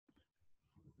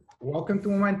Welcome to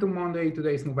Momentum Monday.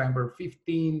 Today is November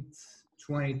 15th,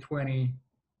 2020.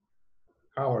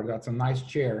 Howard, that's a nice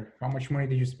chair. How much money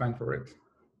did you spend for it?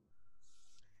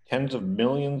 Tens of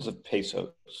millions of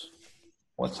pesos.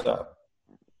 What's up?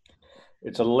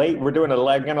 It's we're doing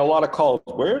getting a lot of calls.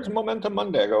 Where's Momentum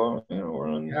Monday? I go, we're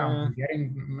on. Yeah, I'm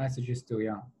getting messages too,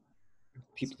 yeah.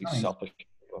 People, these selfish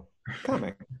people.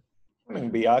 Coming,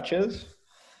 biatches.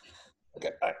 Okay,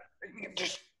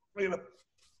 just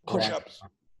push-ups.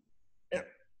 Yeah,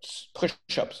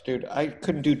 push-ups, dude. I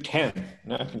couldn't do 10.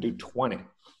 Now I can do 20. What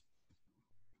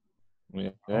do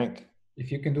you think?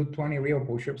 If you can do 20 real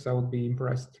push-ups, I would be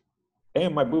impressed.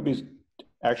 And my boobies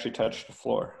actually touch the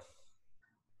floor.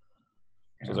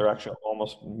 So they're actually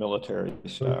almost military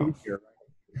style.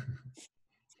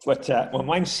 What's that? Well,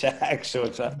 mine's sag, so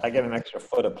I get an extra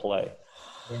foot of play.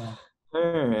 Yeah.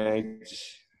 All right.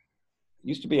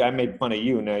 Used to be I made fun of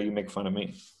you, now you make fun of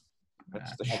me.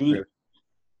 That's the shoes. Really.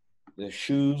 The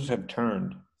shoes have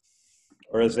turned.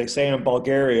 Or as they say in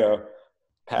Bulgaria,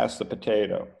 pass the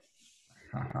potato.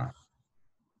 Ha.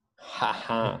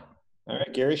 All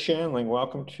right, Gary Shandling,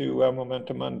 welcome to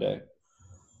Momentum Monday.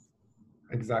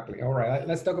 Exactly. All right,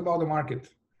 let's talk about the market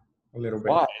a little bit.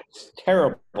 Why? It's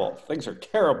terrible. Things are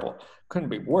terrible. Couldn't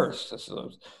be worse. It's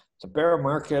a bear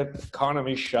market.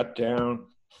 Economy shut down.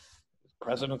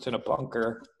 President's in a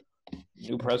bunker.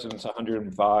 New president's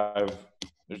 105.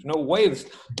 There's no way.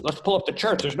 Let's pull up the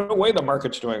charts. There's no way the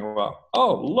market's doing well.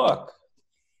 Oh, look.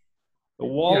 The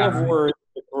wall of worry,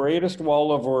 the greatest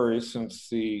wall of worry since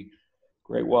the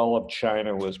Great Wall of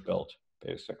China was built,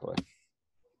 basically.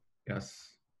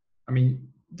 Yes. I mean,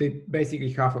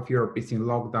 basically half of Europe is in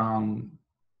lockdown.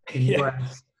 In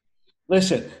US.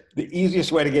 Listen, the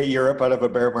easiest way to get Europe out of a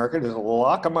bear market is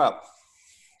lock them up.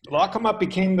 Lock them up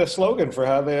became the slogan for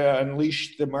how they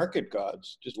unleash the market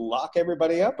gods. Just lock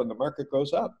everybody up and the market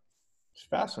goes up. It's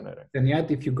fascinating. And yet,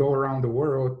 if you go around the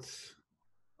world,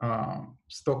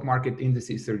 stock market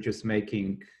indices are just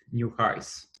making new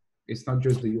highs. It's not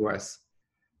just the US.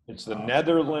 It's the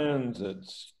Netherlands,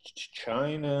 it's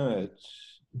China, it's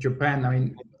Japan. I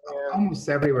mean, almost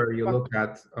everywhere you look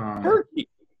at. Turkey,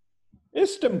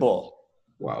 Istanbul.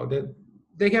 Wow,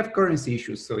 they have currency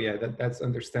issues, so yeah, that's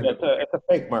understandable. It's a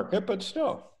fake market, but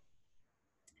still,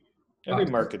 every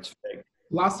market's fake.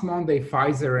 Last Monday,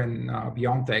 Pfizer and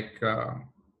BioNTech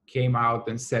came out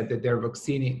and said that their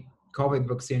COVID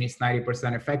vaccine is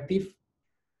 90% effective.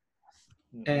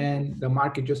 And the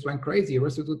market just went crazy.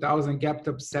 Russell 2000 gapped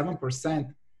up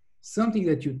 7%, something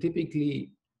that you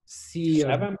typically see.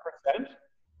 7%?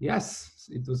 Yes,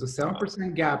 it was a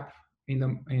 7% gap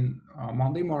in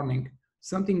Monday morning,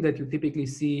 something that you typically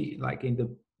see like in the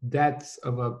depths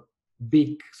of a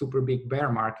super big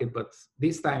bear market, but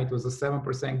this time it was a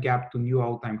 7% gap to new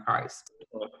all-time highs.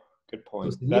 Good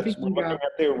point. That's we're looking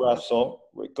at the Russell.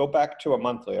 We go back to a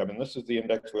monthly. I mean, this is the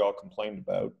index we all complained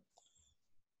about.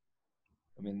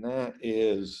 I mean, that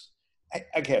is,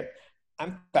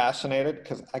 I'm fascinated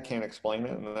because I can't explain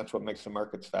it, and that's what makes the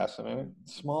markets fascinating.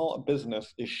 Small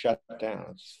business is shut down.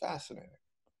 It's fascinating.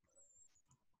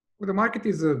 Well, the market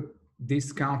is a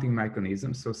discounting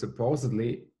mechanism. So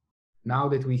supposedly, now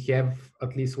that we have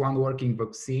at least one working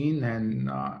vaccine and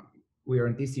we are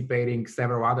anticipating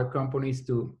several other companies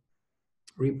to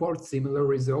report similar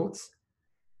results,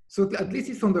 so at least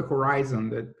it's on the horizon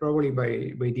that probably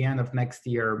by the end of next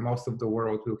year, most of the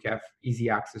world will have easy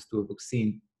access to a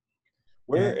vaccine.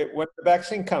 When the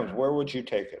vaccine comes, where would you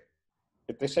take it?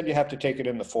 If they said you have to take it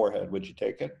in the forehead, would you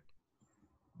take it?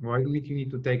 Why do you need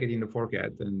to take it in the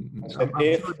forehead? And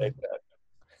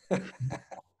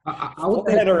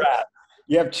forehead or ass.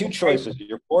 You have two choices: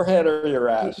 your forehead or your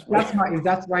ass. If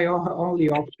that's my only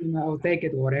option, I'll take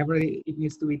it. Whatever it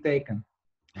needs to be taken.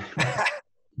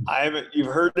 Ivan, you've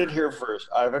heard it here first.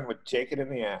 Ivan would take it in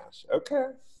the ass. Okay,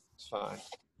 it's fine.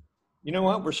 You know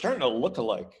what? We're starting to look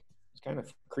alike. It's kind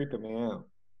of creeping me out.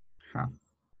 Huh.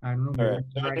 I don't know. All right.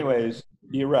 So anyways,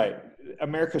 you're right.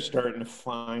 America's starting to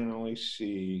finally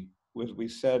see, as we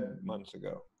said months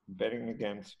ago, betting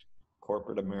against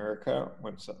corporate America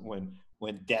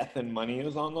when death and money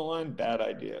is on the line, bad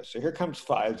idea. So here comes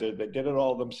Pfizer. They did it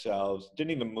all themselves.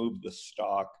 Didn't even move the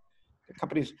stock. The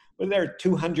companies, well, they're a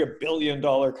 $200 billion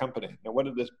company. Now, what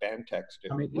did this Bantex do?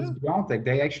 I mean, it's BioNTech.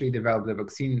 They actually developed the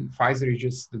vaccine. Pfizer is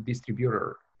just the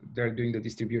distributor. They're doing the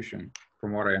distribution,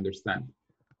 from what I understand.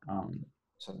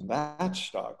 So that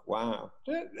stock, wow.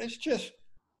 It's just,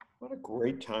 what a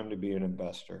great time to be an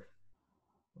investor.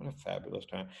 What a fabulous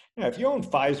time. Yeah, if you own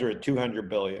Pfizer at $200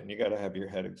 billion, you got to have your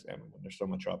head examined when there's so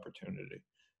much opportunity.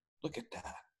 Look at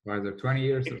that. Pfizer, 20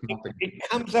 years of nothing. It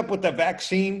comes up with a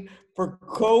vaccine for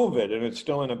COVID and it's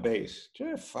still in a base.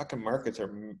 Fucking markets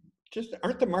are just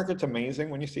aren't the markets amazing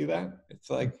when you see that? It's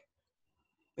like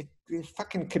they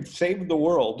fucking could save the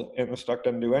world and the stock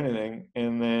doesn't do anything.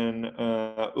 And then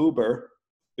Uber,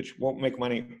 which won't make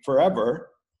money forever,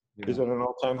 is at an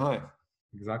all-time high.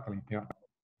 Exactly. Yeah.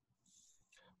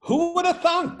 Who would have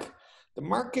thunk? The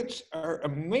markets are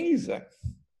amazing.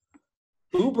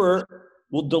 Uber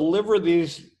will deliver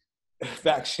these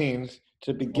vaccines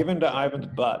to be given to Ivan's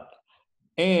butt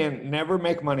and never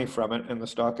make money from it, and the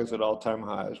stock is at all-time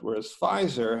highs. Whereas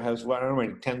Pfizer has, I don't know,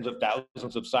 many tens of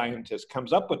thousands of scientists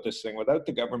comes up with this thing without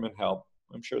the government help.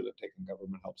 I'm sure they're taking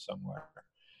government help somewhere.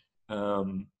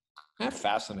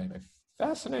 Fascinating. All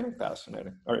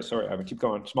right, sorry, Ivan, keep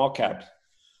going. Small caps.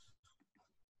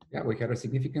 Yeah, we had a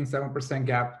significant 7%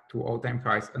 gap to all-time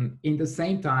highs. And in the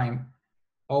same time,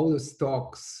 all the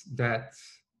stocks that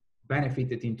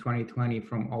benefited in 2020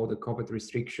 from all the COVID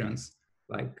restrictions,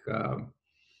 like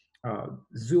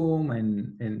Zoom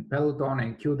and Peloton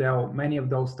and QDell, many of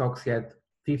those stocks had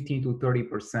 15 to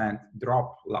 30%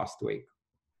 drop last week.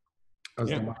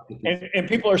 Yeah. And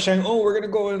people are saying, oh, we're going to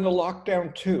go into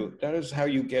lockdown too. That is how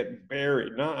you get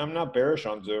buried. No, I'm not bearish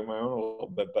on Zoom. I own a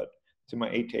little bit, but it's in my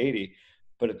 8 to 80.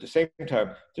 But at the same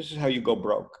time, this is how you go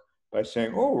broke, by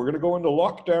saying, oh, we're going to go into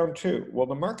lockdown too. Well,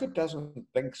 the market doesn't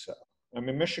think so. I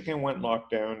mean, Michigan went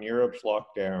lockdown, Europe's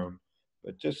locked down,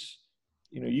 but just,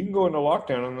 you can go into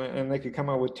lockdown and they could come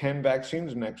out with 10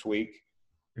 vaccines next week.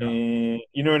 Yeah. And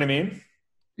you know what I mean?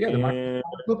 Yeah, the market is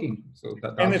looking. So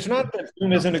and it's not that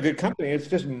Zoom isn't a good company, it's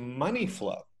just money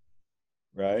flow,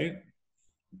 right?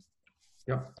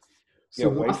 Yeah. So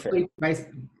last week,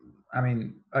 I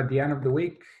mean, at the end of the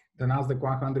week, the Nasdaq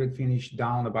 100 finished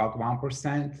down about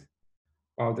 1%,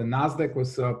 while the Nasdaq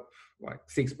was up like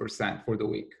 6% for the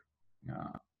week.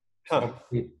 So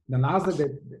the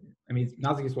Nasdaq,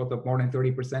 Nasdaq is up more than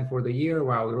 30% for the year,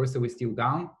 while the Russell is still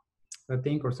down, I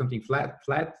think, or something flat.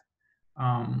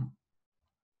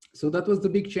 So that was the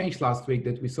big change last week,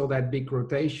 that we saw that big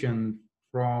rotation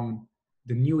from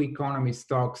the new economy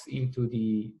stocks into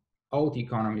the old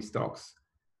economy stocks.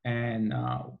 And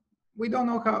we don't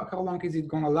know how long is it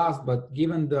going to last, but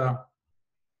given the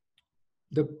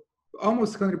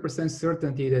almost 100%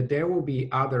 certainty that there will be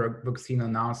other vaccine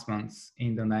announcements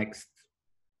in the next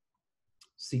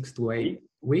 6 to 8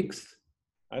 weeks.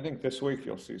 I think this week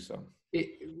you'll see some.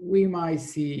 We might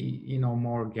see,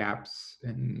 more gaps,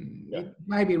 and it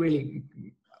might be really,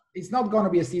 it's not going to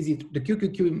be as easy. The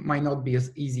QQQ might not be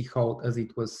as easy hold as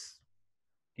it was,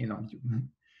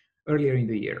 earlier in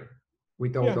the year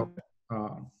with all the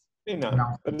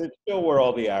but it's still where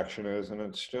all the action is, and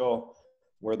it's still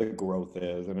where the growth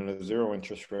is, and in a zero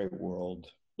interest rate world.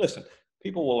 Listen,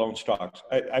 people will own stocks.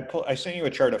 I sent you a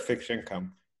chart of fixed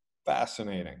income.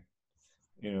 Fascinating,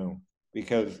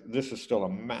 because this is still a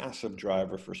massive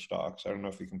driver for stocks. I don't know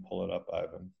if you can pull it up,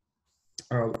 Ivan.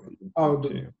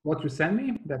 What you sent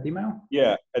me, that email?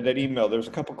 Yeah, that email. There's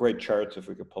a couple great charts if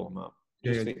we could pull them up.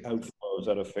 Just the outflows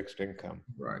out of fixed income.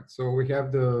 Right. So we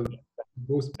have the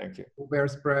boost. Thank you. Bear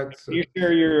spread. So you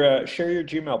share your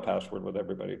Gmail password with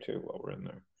everybody too while we're in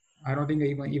there. I don't think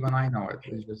even I know it.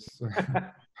 It's just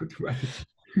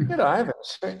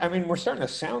we're starting to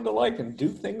sound alike and do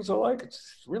things alike.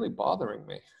 It's really bothering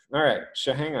me. All right,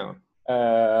 so hang on.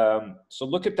 So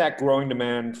look at that growing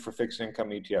demand for fixed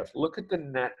income ETFs. Look at the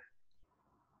net.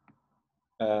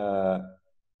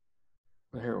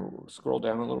 Here, scroll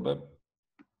down a little bit.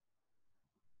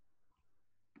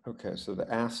 Okay, so the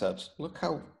assets. Look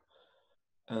how.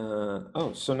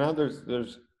 So now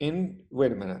there's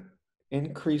wait a minute.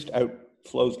 Increased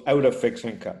outflows out of fixed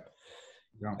income.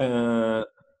 Yeah.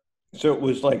 So it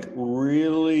was like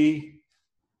really,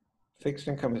 fixed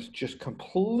income is just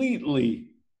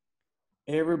completely,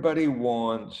 everybody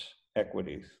wants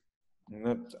equities. And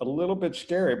that's a little bit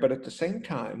scary, but at the same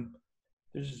time,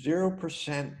 there's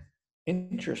 0%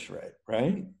 interest rate,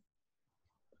 right?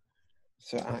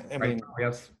 So I mean,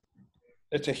 yes,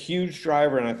 it's a huge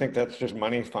driver, and I think that's just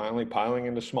money finally piling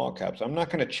into small caps. I'm not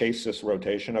going to chase this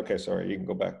rotation. Okay, sorry, you can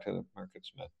go back to the market,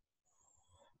 Smith.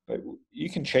 But you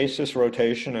can chase this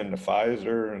rotation into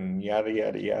Pfizer and yada,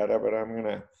 yada, yada, but I'm going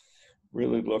to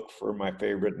really look for my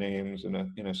favorite names in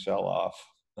a sell-off.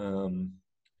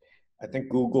 I think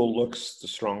Google looks the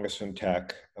strongest in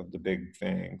tech of the big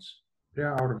fangs.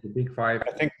 Yeah, out of the big five.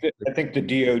 I think the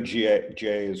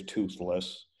DOJ is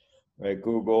toothless. Right,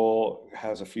 Google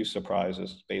has a few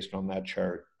surprises based on that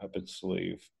chart up its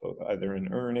sleeve, both either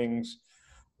in earnings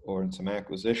or in some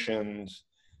acquisitions.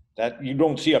 That you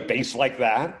don't see a base like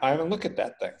that. I haven't looked at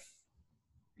that thing.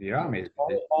 Yeah, I mean,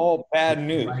 all bad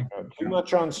news. Too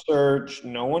much on search.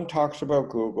 No one talks about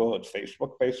Google. It's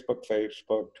Facebook, Facebook,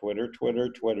 Facebook, Twitter, Twitter,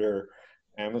 Twitter.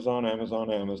 Amazon,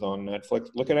 Netflix.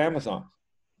 Look at Amazon.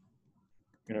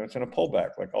 You know, it's in a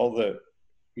pullback, like all the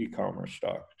e-commerce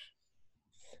stocks.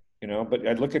 You know, but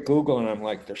I look at Google and I'm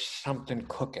like, there's something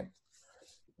cooking,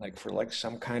 like for like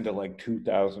some kind of like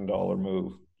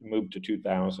 $2,000 move to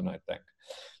 2,000, I think.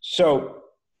 So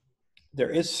there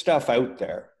is stuff out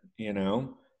there, you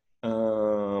know,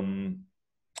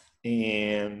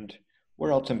 and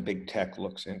where else in big tech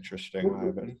looks interesting,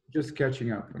 Ivan? Just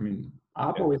catching up. I mean,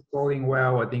 Apple is falling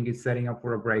well. I think it's setting up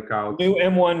for a breakout. New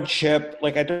M1 chip.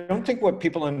 Like, I don't think what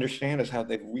people understand is how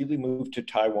they've really moved to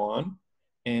Taiwan.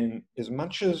 And as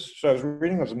much as, so I was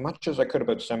reading as much as I could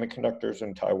about semiconductors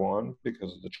in Taiwan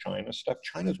because of the China stuff.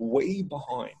 China's way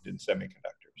behind in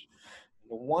semiconductors.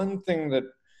 The one thing that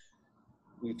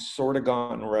we've sort of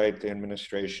gotten right, the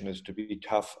administration, is to be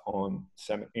tough on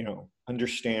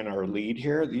understand our lead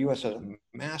here. The U.S. has a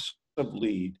massive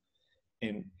lead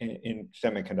in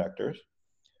semiconductors.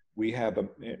 We have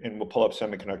and we'll pull up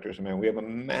semiconductors in a minute. We have a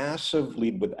massive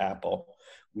lead with Apple.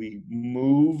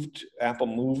 Apple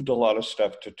moved a lot of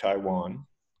stuff to Taiwan,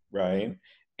 right?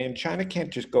 And China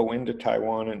can't just go into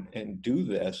Taiwan and do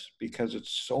this because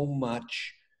it's so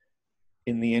much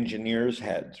in the engineers'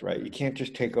 heads, right? You can't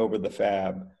just take over the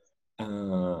fab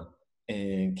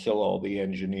and kill all the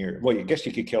engineers. Well, I guess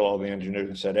you could kill all the engineers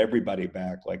and set everybody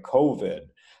back like COVID,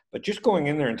 but just going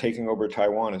in there and taking over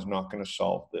Taiwan is not going to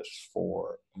solve this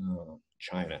for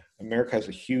China. America has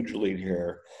a huge lead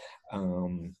here.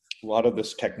 A lot of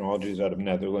this technology is out of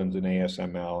Netherlands and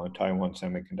ASML and Taiwan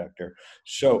Semiconductor.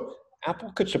 So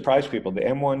Apple could surprise people. The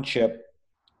M1 chip,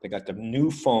 they got the new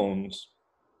phones.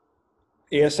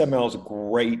 ASML is a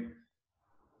great,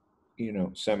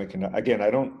 semiconductor. Again, I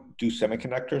don't do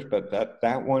semiconductors, but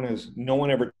that one is, no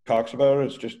one ever talks about it.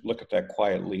 It's just look at that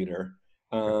quiet leader.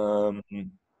 And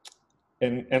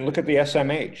look at the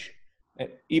SMH.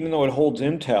 Even though it holds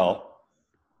Intel,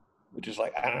 which is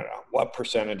like, I don't know, what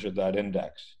percentage of that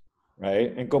index,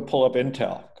 right? And go pull up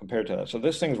Intel compared to that. So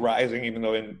this thing's rising, even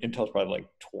though Intel's probably like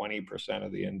 20%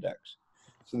 of the index.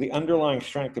 So the underlying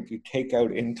strength, if you take out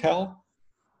Intel,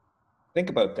 think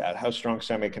about that, how strong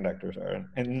semiconductors are.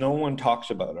 And no one talks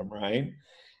about them, right?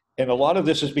 And a lot of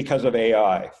this is because of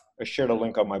AI. I shared a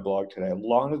link on my blog today. A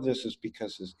lot of this is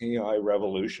because this AI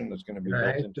revolution that's going to be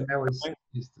built into that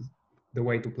is the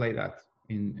way to play that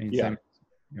in yeah.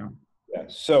 Yeah. Yeah.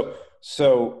 So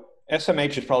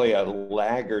SMH is probably a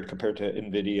laggard compared to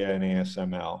NVIDIA and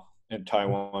ASML and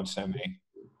Taiwan Semi.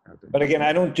 But again,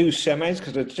 I don't do semis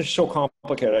because it's just so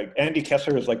complicated. Like Andy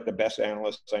Kessler is like the best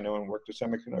analyst I know and worked with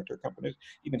semiconductor companies.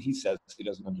 Even he says he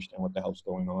doesn't understand what the hell's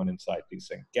going on inside these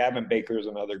things. Gavin Baker is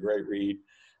another great read,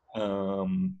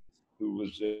 who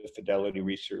was a Fidelity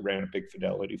researcher, ran a big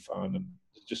Fidelity fund, and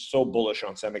is just so bullish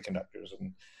on semiconductors.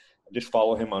 And I just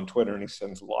follow him on Twitter, and he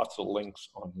sends lots of links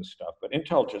on this stuff. But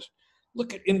Intel, just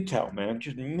look at Intel, man,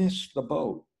 just missed the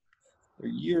boat. They're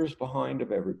years behind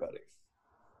of everybody.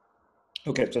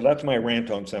 Okay, so that's my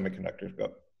rant on semiconductors.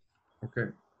 Go.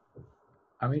 Okay.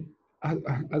 I mean,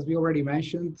 as we already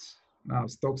mentioned,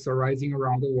 stocks are rising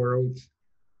around the world.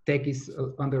 Tech is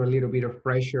under a little bit of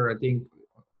pressure. I think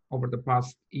over the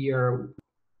past year,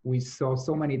 we saw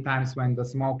so many times when the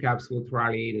small caps would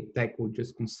rally, the tech would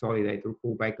just consolidate or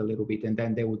pull back a little bit, and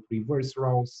then they would reverse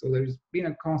roles. So there's been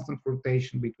a constant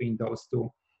rotation between those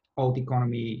two, old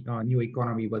economy, new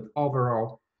economy, but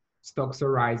overall, stocks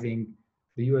are rising.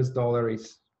 The US dollar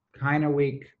is kind of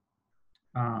weak,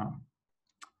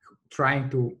 trying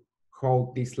to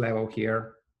hold this level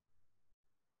here.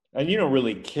 And you don't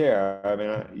really care. I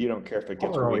mean, you don't care if it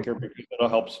gets weaker because it'll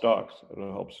help stocks.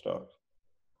 It'll help stocks.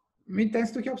 I mean, it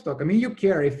tends to help stock. I mean, you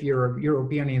care if you're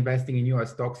European investing in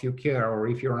US stocks, you care. Or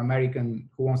if you're an American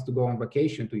who wants to go on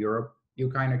vacation to Europe, you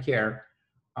kind of care.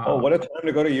 Oh, what a time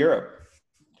to go to Europe.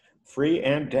 Free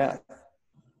and death.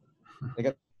 They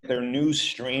got their new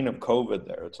strain of COVID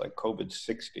there. It's like COVID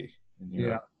 60.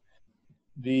 Yeah.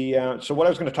 So what I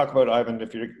was going to talk about, Ivan,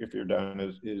 if you're done,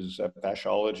 is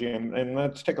pathology, and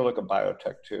let's take a look at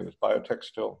biotech too. Is biotech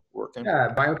still working?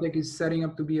 Yeah, biotech is setting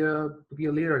up to be a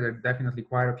leader. There are definitely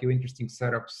quite a few interesting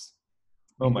setups.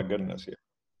 Oh my goodness,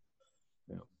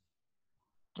 yeah.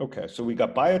 Okay, so we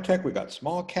got biotech, we got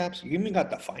small caps, you even got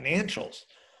the financials.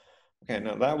 Okay,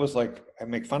 now that was like, I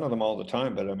make fun of them all the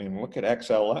time, but I mean, look at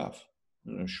XLF.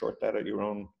 Short that at your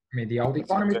own. I mean, the old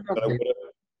economy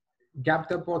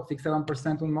gapped up what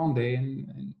 6-7% on Monday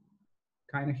and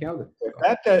kind of held it.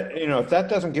 If that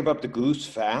doesn't give up the goose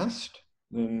fast,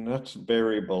 then that's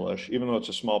very bullish. Even though it's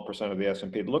a small percent of the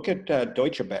S&P. Look at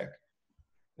Deutsche Bank.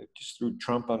 They just threw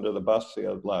Trump under the bus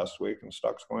last week, and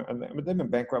stocks going. And they've been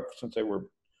bankrupt since they were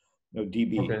No,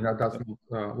 DB. Okay, that's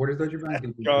what is Deutsche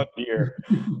Bank? John Deere.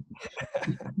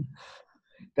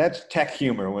 That's tech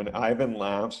humor when Ivan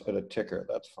laughs at a ticker.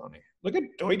 That's funny. Look at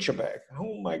Deutsche Bank.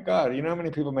 Oh my God. You know how many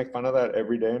people make fun of that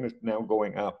every day and it's now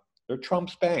going up? They're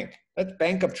Trump's bank. That's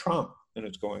Bank of Trump and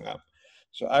it's going up.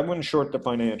 So I wouldn't short the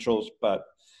financials, but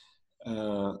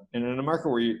and in a market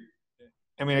where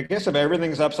I guess if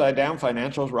everything's upside down,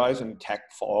 financials rise and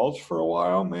tech falls for a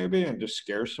while maybe and just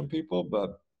scares some people,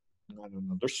 but I don't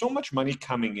know. There's so much money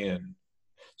coming in.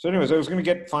 So anyways, I was going to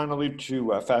get finally to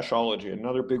Fashology,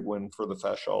 another big win for the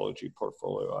Fashology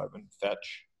portfolio, Ivan.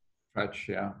 Fetch,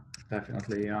 yeah,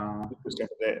 definitely. I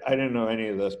didn't know any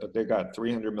of this, but they got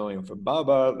 300 million from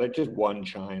Baba. They just won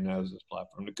China as this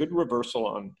platform. A good reversal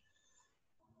on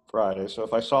Friday. So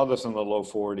if I saw this in the low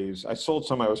 40s, I sold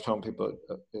some, I was telling people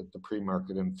at the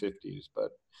pre-market in 50s, but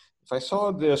if I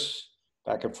saw this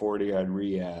back at 40, I'd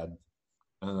re-add.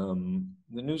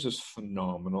 The news is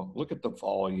phenomenal. Look at the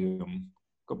volume.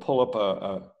 Go pull up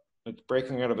it's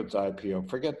breaking out of its IPO.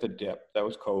 Forget the dip. That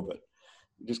was COVID.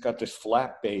 You just got this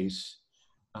flat base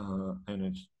and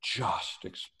it's just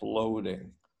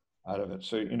exploding out of it.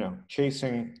 So,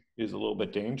 chasing is a little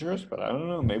bit dangerous, but I don't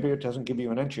know. Maybe it doesn't give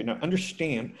you an entry. Now,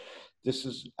 understand, this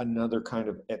is another kind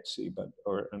of Etsy,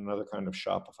 or another kind of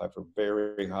Shopify for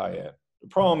very high end. The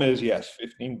problem is, yes,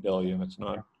 15 billion. It's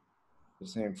not the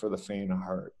same for the faint of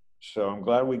heart. So I'm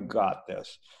glad we got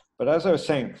this. But as I was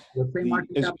saying, the same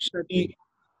market cap as Etsy.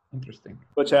 Interesting.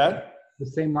 What's that? The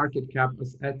same market cap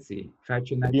as Etsy. Fetch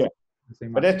and Etsy. Yeah.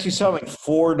 But Etsy Etsy's selling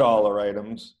 $4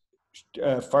 items.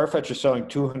 Farfetch is selling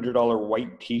 $200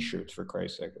 white T-shirts, for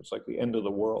Christ's sake. It's like the end of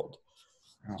the world.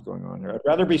 What's going on here? I'd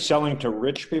rather be selling to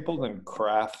rich people than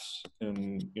crafts,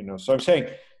 and So I'm saying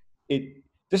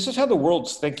this is how the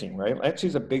world's thinking, right?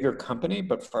 Etsy's a bigger company,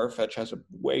 but Farfetch has a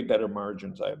way better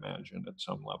margins, I imagine, at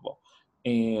some level.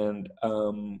 And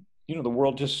the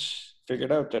world just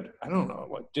figured out that, I don't know,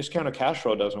 like discounted cash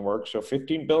flow doesn't work. So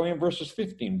 15 billion versus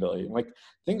 15 billion, like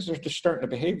things are just starting to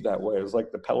behave that way. It's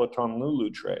like the Peloton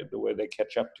Lulu trade, the way they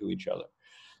catch up to each other.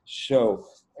 So,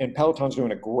 and Peloton's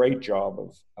doing a great job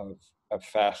of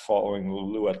fast following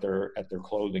Lulu at their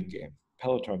clothing game.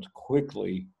 Peloton's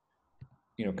quickly,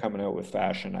 coming out with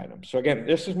fashion items. So again,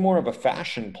 this is more of a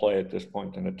fashion play at this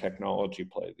point than a technology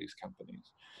play, these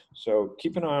companies. So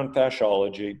keep an eye on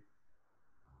Fashology.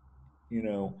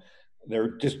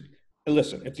 They're just,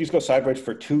 listen, if these go sideways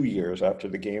for 2 years after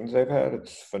the gains they've had,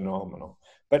 it's phenomenal.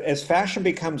 But as fashion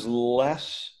becomes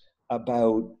less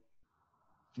about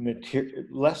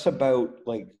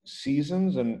like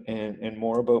seasons and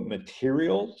more about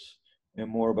materials and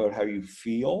more about how you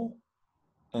feel,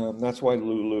 that's why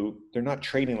Lulu, they're not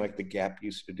trading like the Gap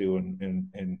used to do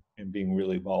and being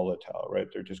really volatile, right?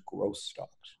 They're just growth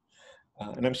stocks.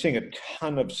 And I'm seeing a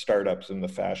ton of startups in the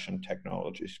fashion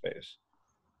technology space.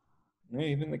 Yeah,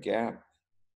 even the Gap.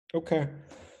 Okay.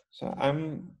 So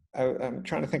I'm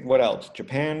trying to think what else.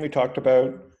 Japan we talked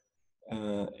about.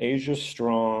 Asia's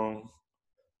strong.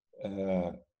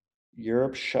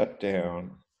 Europe shut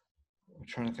down. I'm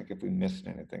trying to think if we missed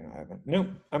anything, Ivan. No,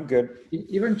 I'm good.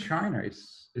 Even China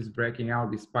is breaking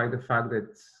out, despite the fact that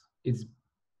its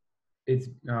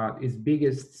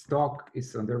biggest stock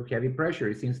is under heavy pressure.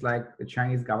 It seems like the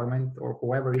Chinese government or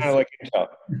whoever is. I like it tough.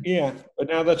 Yeah, but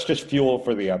now that's just fuel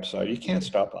for the upside. You can't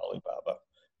stop Alibaba.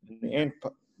 And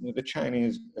the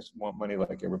Chinese want money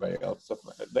like everybody else.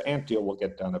 The Ant deal will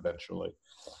get done eventually.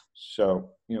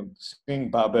 So, seeing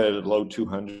Baba at low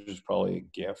 200 is probably a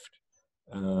gift.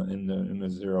 In the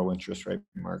zero interest rate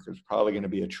market, it's probably going to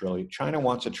be $1 trillion. China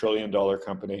wants $1 trillion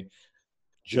company.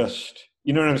 Just,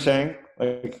 you know what I'm saying?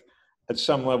 Like at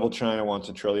some level, China wants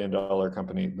 $1 trillion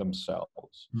company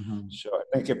themselves. Mm-hmm. So I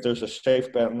think if there's a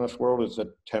safe bet in this world, it's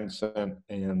that Tencent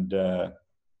and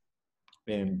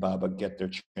Baba get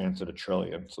their chance at $1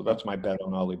 trillion. So that's my bet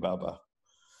on Alibaba,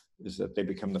 is that they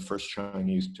become the first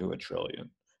Chinese to $1 trillion.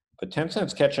 But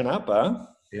Tencent's catching up, huh?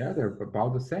 Yeah, they're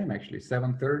about the same actually.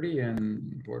 730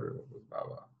 and what was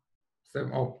Baba?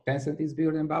 Tencent is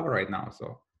bigger than Baba right now.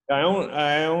 So I own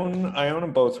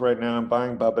them both right now. I'm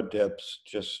buying Baba dips,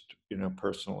 just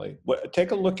personally.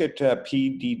 Take a look at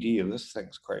PDD. This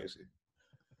thing's crazy.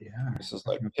 Yeah, this is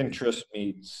like Pinterest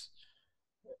meets.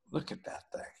 Look at that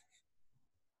thing.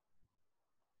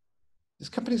 This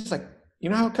company's like,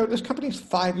 how this company's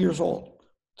 5 years old.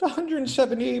 It's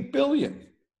 178 billion.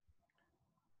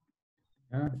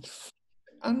 Yeah. It's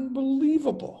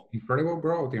unbelievable. Incredible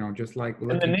growth, just like.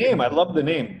 And the name, I love the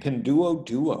name, Pinduo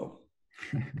Duo.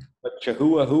 Like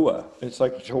Chihuahua. It's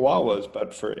like Chihuahuas,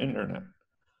 but for internet.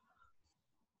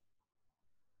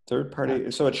 Third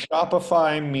party. So it's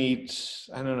Shopify meets,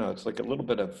 I don't know, it's like a little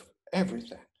bit of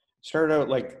everything. Started out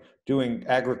like doing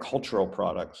agricultural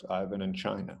products, Ivan, in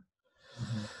China.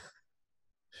 Mhm.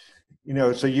 You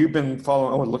know, so you've been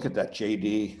following. Oh, look at that,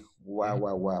 JD. Wow,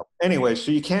 wow, wow. Anyway,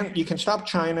 so you can stop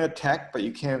China tech, but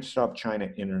you can't stop China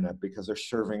internet because they're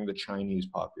serving the Chinese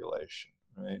population,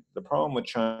 right? The problem with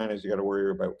China is you got to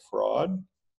worry about fraud.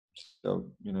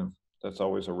 So, you know, that's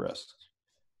always a risk.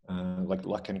 Like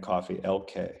Luckin Coffee,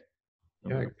 LK. Yeah,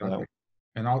 Remember that exactly.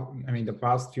 And I mean, the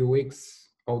past few weeks,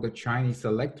 all the Chinese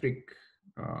electric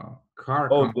car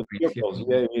Oh, the companies vehicles.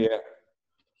 Yeah, yeah.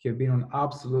 have been on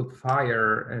absolute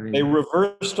fire. I They mean,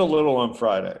 reversed a little on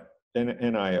Friday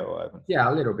in IO, Ivan. yeah,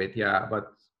 a little bit, yeah.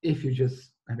 But if you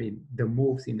just, I mean, the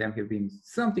moves in them have been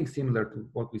something similar to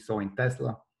what we saw in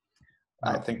Tesla.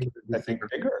 I think This year.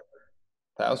 bigger,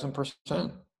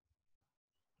 1,000%.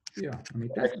 Yeah, I mean,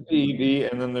 Tesla.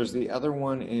 XPEV, and then there's the other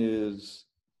one is,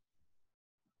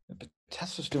 but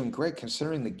Tesla's doing great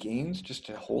considering the gains, just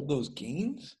to hold those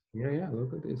gains. Yeah,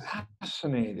 look at this.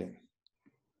 Fascinating.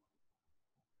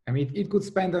 I mean, it could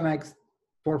spend the next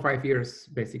 4 or 5 years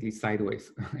basically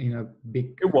sideways in a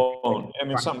big. It won't. I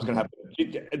mean, something's going to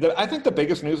happen. I think the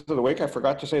biggest news of the week, I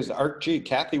forgot to say, is the ArcG,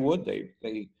 Kathy Wood,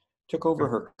 they took over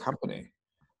her company.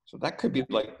 So that could be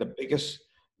like the biggest.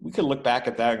 We could look back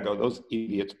at that and go, those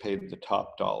idiots paid the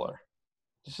top dollar.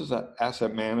 This is an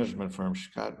asset management firm.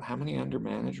 She's got how many under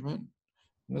management?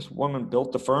 And this woman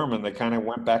built the firm and they kind of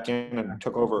went back in and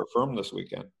took over a firm this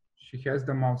weekend. She has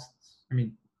the most, I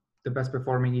mean, the best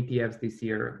performing ETFs this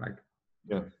year, like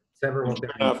Yeah. several And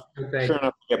of them. sure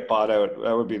enough, to get bought out,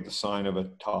 that would be the sign of a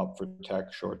top for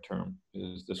tech short term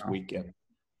is this weekend.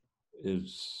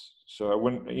 So I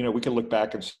wouldn't, you know, we could look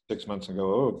back in 6 months and go,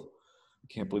 oh, I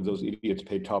can't believe those idiots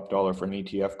paid top dollar for an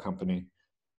ETF company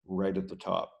right at the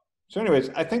top. So anyways,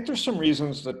 I think there's some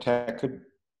reasons that tech could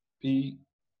be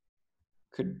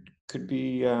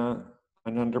an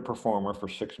underperformer for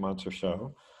 6 months or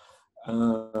so.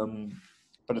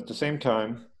 But at the same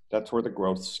time, that's where the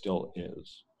growth still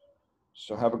is.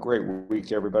 So have a great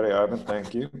week, everybody. Ivan,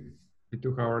 thank you. You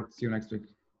too, Howard. See you next week.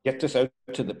 Get this out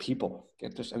to the people.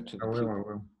 Get this out to the people. I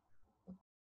will.